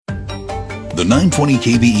The 920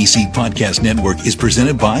 KVEC Podcast Network is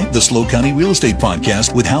presented by the SLO County Real Estate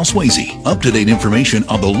Podcast with Hal Swayze. Up-to-date information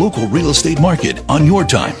on the local real estate market on your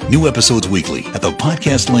time. New episodes weekly at the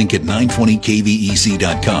podcast link at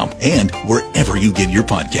 920kvec.com and wherever you get your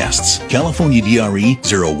podcasts. California DRE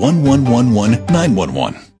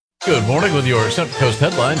 01111-911. Good morning with your Central Coast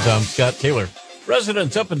headlines. I'm Scott Taylor.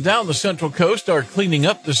 Residents up and down the Central Coast are cleaning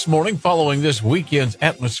up this morning following this weekend's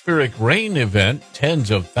atmospheric rain event. Tens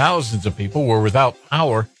of thousands of people were without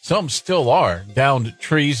power. Some still are. Downed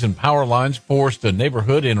trees and power lines forced a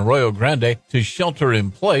neighborhood in Arroyo Grande to shelter in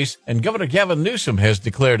place, and Governor Gavin Newsom has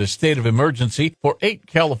declared a state of emergency for 8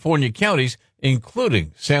 California counties,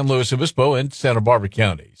 including San Luis Obispo and Santa Barbara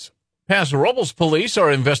counties. Paso Robles police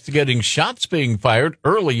are investigating shots being fired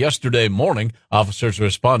early yesterday morning. Officers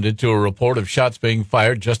responded to a report of shots being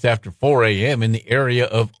fired just after 4 a.m. in the area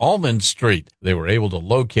of Almond Street. They were able to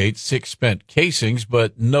locate 6 spent casings,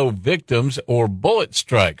 but no victims or bullet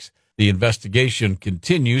strikes. The investigation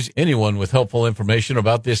continues. Anyone with helpful information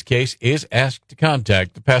about this case is asked to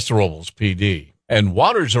contact the Paso Robles PD. And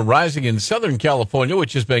waters are rising in Southern California,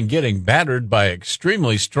 which has been getting battered by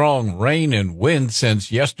extremely strong rain and wind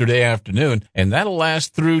since yesterday afternoon, and that'll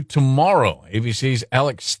last through tomorrow. ABC's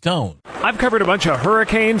Alex Stone. I've covered a bunch of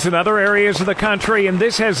hurricanes in other areas of the country, and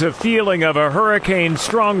this has a feeling of a hurricane.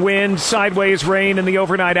 Strong wind, sideways rain in the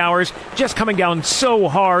overnight hours, just coming down so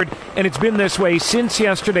hard, and it's been this way since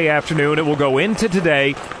yesterday afternoon. It will go into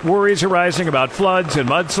today. Worries are rising about floods and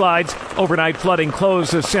mudslides. Overnight flooding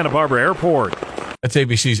closed the Santa Barbara airport. That's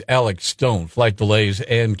ABC's Alex Stone. Flight delays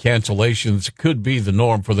and cancellations could be the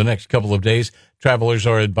norm for the next couple of days. Travelers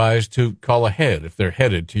are advised to call ahead if they're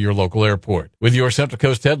headed to your local airport. With your Central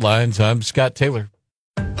Coast headlines, I'm Scott Taylor.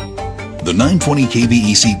 The 920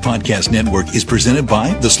 KVEC Podcast Network is presented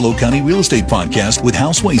by the SLO County Real Estate Podcast with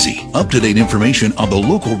Hal Swayze. Up-to-date information on the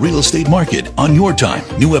local real estate market on your time.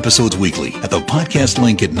 New episodes weekly at the podcast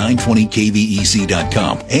link at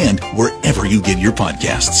 920kvec.com and wherever you get your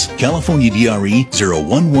podcasts. California DRE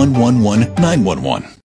 01111-911.